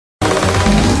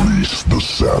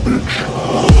savage.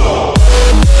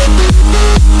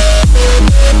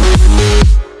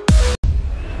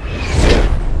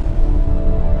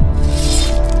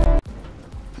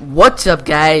 What's up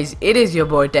guys, it is your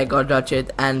boy TechGod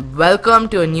and welcome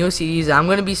to a new series I'm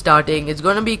going to be starting. It's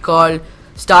going to be called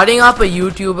Starting Up a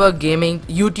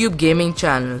YouTube Gaming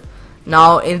Channel.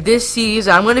 Now in this series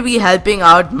I'm going to be helping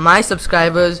out my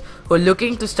subscribers who are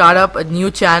looking to start up a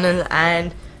new channel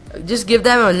and just give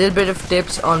them a little bit of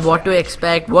tips on what to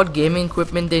expect, what gaming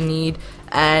equipment they need,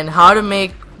 and how to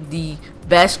make the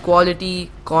best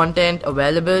quality content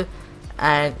available.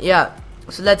 And yeah,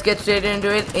 so let's get straight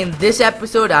into it. In this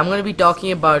episode I'm going to be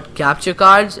talking about capture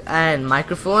cards and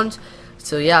microphones.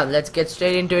 So yeah, let's get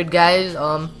straight into it guys.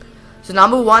 So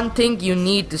number one thing you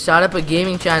need to start up a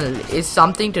gaming channel is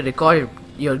something to record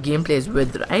your gameplays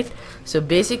with, right? So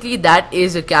basically that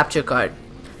is a capture card.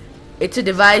 It's a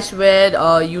device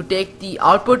where you take the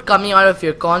output coming out of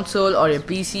your console or your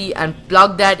PC and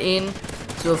plug that in.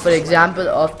 So for example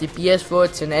of the PS4,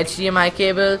 it's an HDMI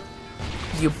cable.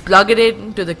 You plug it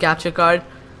into the capture card.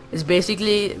 It's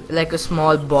basically like a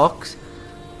small box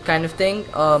kind of thing.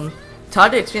 It's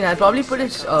hard to explain. I'll probably put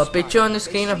a picture on the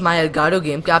screen of my Elgato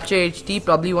Game Capture HD,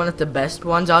 probably one of the best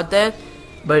ones out there.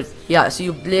 But yeah, so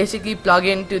you basically plug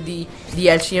into the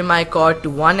HDMI cord to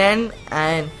one end,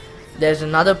 and there's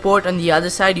another port on the other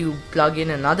side. You plug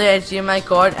in another HDMI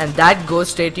cord and that goes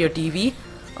straight to your TV.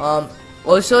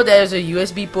 Also there's a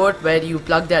USB port where you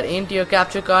plug that into your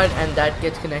capture card and that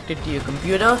gets connected to your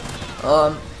computer.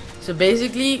 So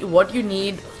basically what you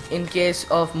need in case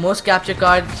of most capture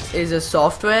cards is a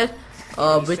software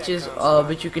which you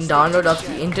can download off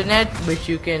the internet, which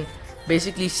you can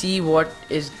basically see what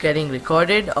is getting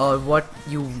recorded or what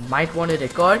you might want to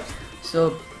record.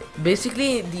 So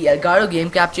basically the Elgato Game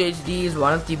Capture HD is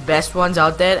one of the best ones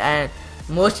out there, and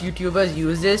most YouTubers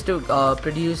use this to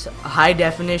produce high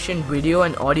definition video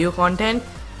and audio content.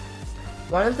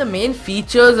 One of the main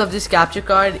features of this capture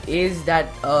card is that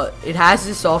it has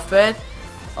this software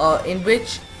in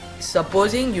which,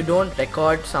 supposing you don't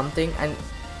record something, and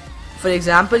for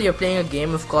example you're playing a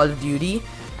game of Call of Duty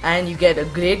and you get a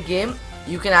great game,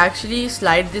 you can actually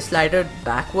slide this slider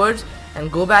backwards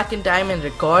and go back in time and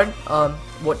record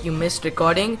what you missed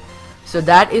recording. So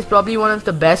that is probably one of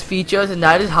the best features, and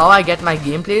that is how I get my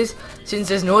gameplays, since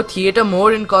there's no theater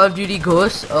mode in Call of Duty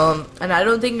Ghosts, and I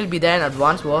don't think it'll be there in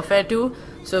Advanced Warfare 2.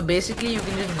 So basically you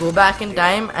can just go back in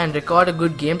time and record a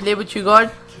good gameplay which you got,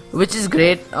 which is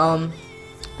great. And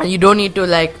you don't need to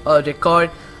like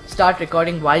start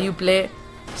recording while you play.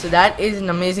 So that is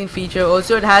an amazing feature.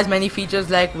 Also it has many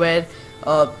features like where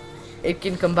it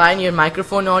can combine your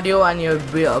microphone audio and your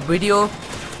video,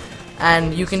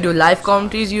 and you can do live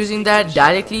commentaries using that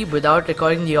directly without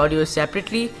recording the audio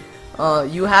separately.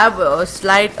 You have a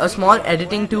small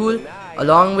editing tool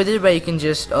along with it where you can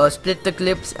just split the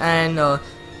clips and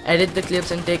edit the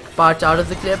clips and take parts out of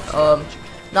the clip.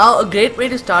 Now a great way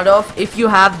to start off, if you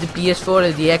have the PS4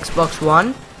 or the Xbox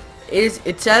One, is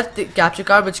itself the capture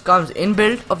card which comes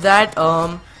inbuilt of that.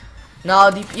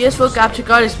 Now the PS4 capture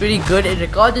card is pretty good. It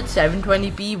records at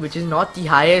 720p, which is not the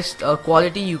highest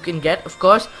quality you can get, of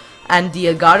course. And the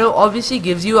Elgato obviously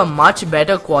gives you a much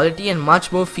better quality and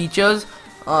much more features,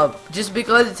 just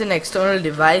because it's an external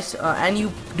device and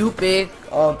you do pay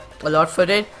a lot for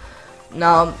it.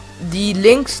 Now the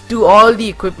links to all the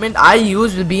equipment I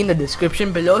use will be in the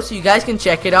description below, so you guys can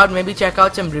check it out. Maybe check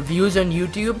out some reviews on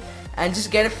YouTube and just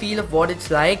get a feel of what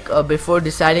it's like before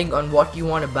deciding on what you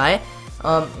want to buy.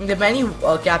 There are many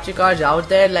capture cards out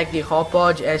there like the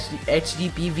Hopodge HD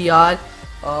PVR,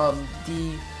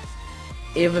 the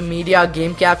AverMedia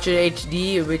Game Capture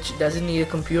HD, which doesn't need a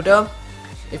computer.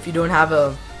 If you don't have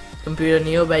a computer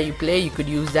near where you play, you could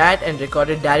use that and record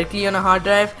it directly on a hard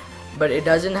drive, but it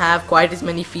doesn't have quite as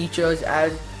many features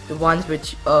as the ones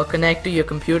which connect to your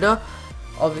computer.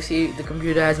 Obviously the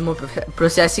computer has more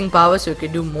processing power, so it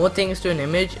can do more things to an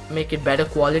image, make it better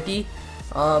quality.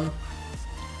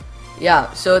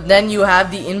 Yeah, so then you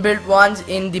have the inbuilt ones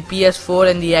in the PS4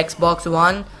 and the Xbox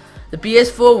One. The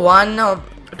PS4 one,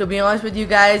 to be honest with you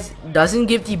guys, doesn't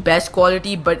give the best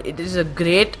quality, but it is a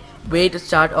great way to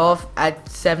start off at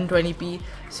 720p.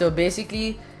 So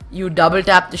basically you double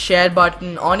tap the share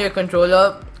button on your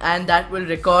controller and that will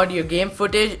record your game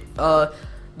footage.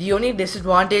 The only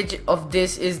disadvantage of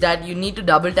this is that you need to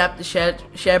double tap the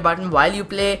share button while you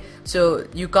play, so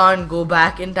you can't go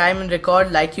back in time and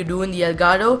record like you do in the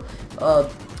Elgato.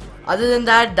 Other than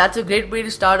that, that's a great way to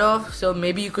start off, so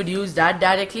maybe you could use that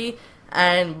directly.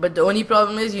 But the only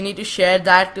problem is you need to share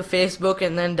that to Facebook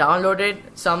and then download it.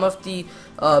 Some of the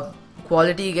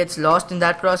quality gets lost in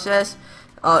that process.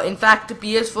 In fact, the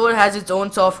PS4 has its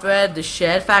own software, the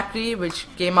Share Factory, which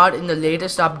came out in the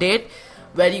latest update,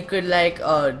 where you could like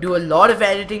do a lot of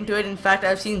editing to it. In fact,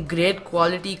 I've seen great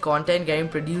quality content getting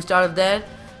produced out of there.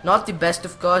 Not the best,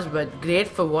 of course, but great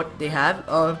for what they have.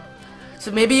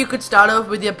 So maybe you could start off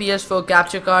with your PS4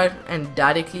 capture card and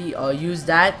directly use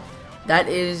that. That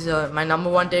is my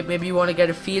 #1 tip. Maybe you want to get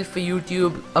a feel for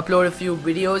YouTube, upload a few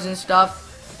videos and stuff.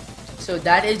 So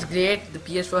that is great. The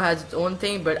PS4 has its own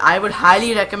thing, but I would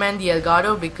highly recommend the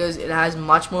Elgato because it has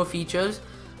much more features.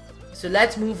 So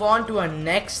let's move on to our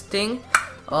next thing,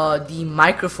 the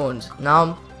microphones.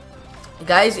 Now,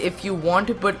 guys, if you want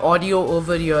to put audio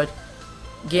over your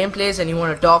gameplays and you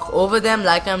want to talk over them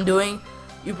like I'm doing,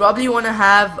 you probably want to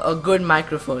have a good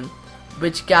microphone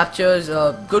which captures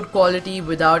good quality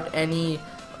without any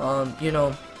you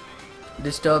know,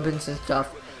 disturbance and stuff.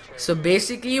 So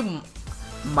basically,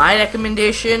 my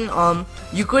recommendation,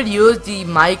 you could use the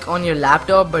mic on your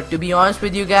laptop, but to be honest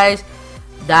with you guys,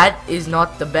 that is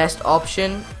not the best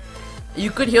option. You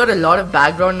could hear a lot of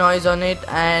background noise on it,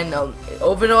 and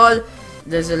overall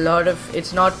there's a lot of,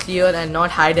 it's not clear and not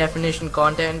high definition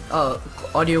content,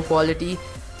 audio quality.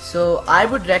 So I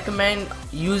would recommend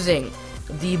using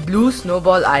the Blue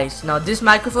Snowball Ice. Now this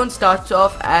microphone starts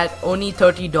off at only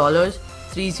 $30,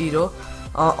 30,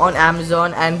 on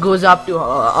Amazon, and goes up to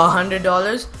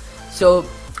 $100. So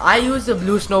I use the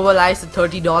Blue Snowball Ice, the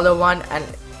 $30 one, and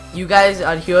you guys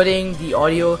are hearing the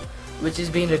audio which is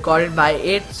being recorded by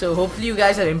it. So hopefully you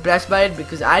guys are impressed by it,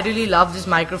 because I really love this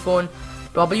microphone.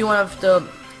 Probably one of the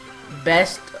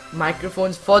best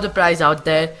microphones for the price out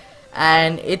there,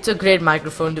 and it's a great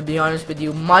microphone, to be honest with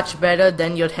you, much better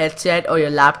than your headset or your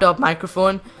laptop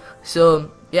microphone.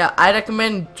 So yeah, I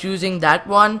recommend choosing that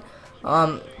one.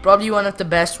 Probably one of the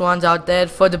best ones out there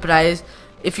for the price.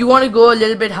 If you want to go a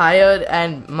little bit higher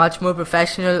and much more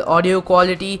professional audio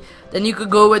quality, then you could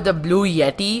go with the Blue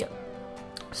Yeti.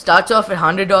 Starts off at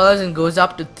 $100 and goes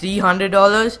up to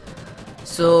 $300.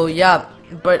 So yeah,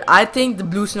 but I think the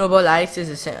Blue Snowball Ice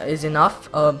is enough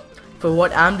for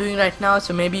what I'm doing right now.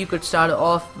 So maybe you could start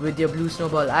off with your Blue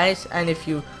Snowball Ice, and if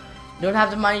you don't have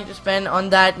the money to spend on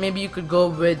that, maybe you could go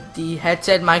with the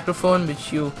headset microphone,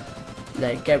 which you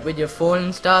like get with your phone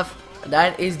and stuff.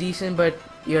 That is decent, but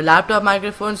your laptop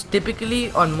microphones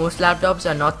typically on most laptops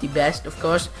are not the best, of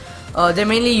course. They're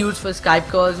mainly used for Skype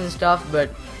calls and stuff, but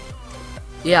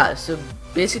yeah, so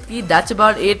basically that's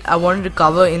about it I wanted to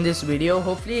cover in this video.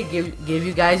 Hopefully it gave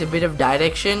you guys a bit of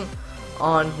direction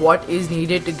on what is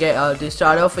needed to get to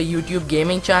start off a YouTube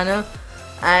gaming channel.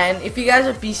 And if you guys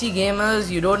are PC gamers,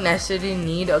 you don't necessarily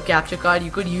need a capture card.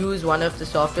 You could use one of the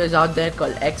softwares out there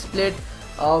called XSplit.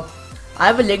 I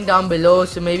have a link down below,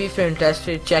 so maybe if you're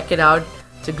interested, check it out.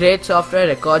 It's a great software,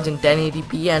 records in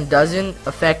 1080p and doesn't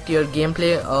affect your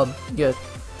gameplay, your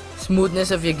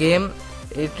smoothness of your game.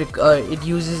 It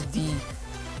uses the,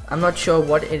 I'm not sure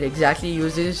what it exactly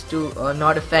uses to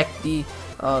not affect the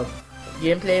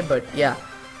gameplay, but yeah.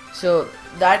 So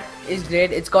that is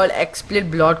great. It's called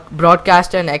XSplit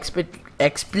Broadcaster and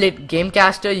XSplit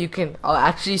Gamecaster. You can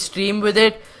actually stream with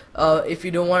it. If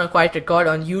you don't want to quite record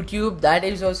on YouTube, that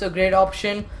is also a great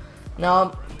option.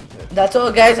 Now that's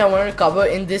all guys I wanted to cover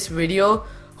in this video.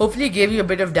 Hopefully it gave you a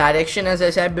bit of direction, as I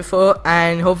said before,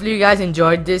 and hopefully you guys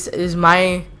enjoyed this. It is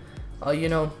my you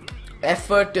know,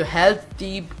 effort to help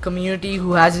the community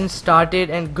who hasn't started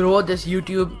and grow this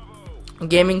YouTube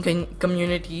gaming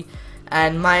community,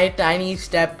 and my tiny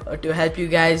step to help you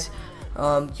guys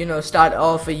you know, start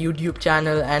off a YouTube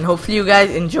channel. And hopefully you guys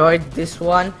enjoyed this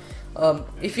one.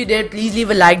 If you did, please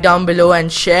leave a like down below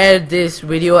and share this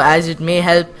video, as it may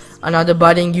help another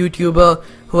budding YouTuber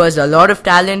who has a lot of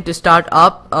talent to start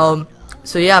up.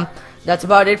 So yeah, that's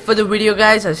about it for the video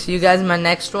guys. I'll see you guys in my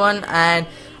next one, and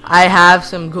I have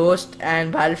some Ghost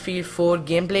and Battlefield 4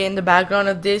 gameplay in the background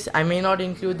of this. I may not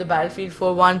include the Battlefield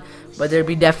 4 one, but there'll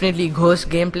be definitely Ghost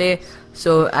gameplay.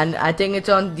 So, and I think it's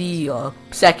on the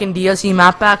second DLC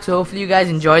map pack, so hopefully you guys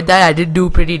enjoyed that. I did do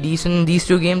pretty decent in these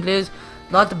two gameplays.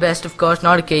 Not the best, of course,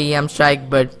 not a KEM strike,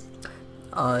 but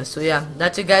so yeah,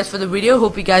 that's it guys for the video.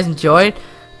 Hope you guys enjoyed.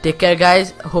 Take care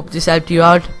guys, hope this helped you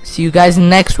out. See you guys in the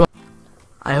next one.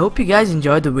 I hope you guys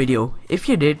enjoyed the video. If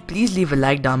you did, please leave a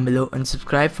like down below and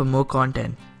subscribe for more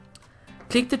content.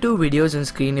 Click the two videos on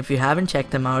screen if you haven't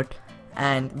checked them out,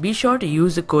 and be sure to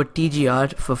use the code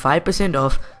TGR for 5%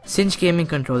 off Cinch Gaming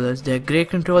controllers. They're great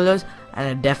controllers and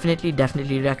I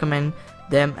definitely recommend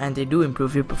them, and they do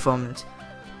improve your performance.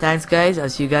 Thanks guys, I'll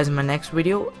see you guys in my next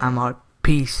video. I'm out.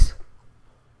 Peace.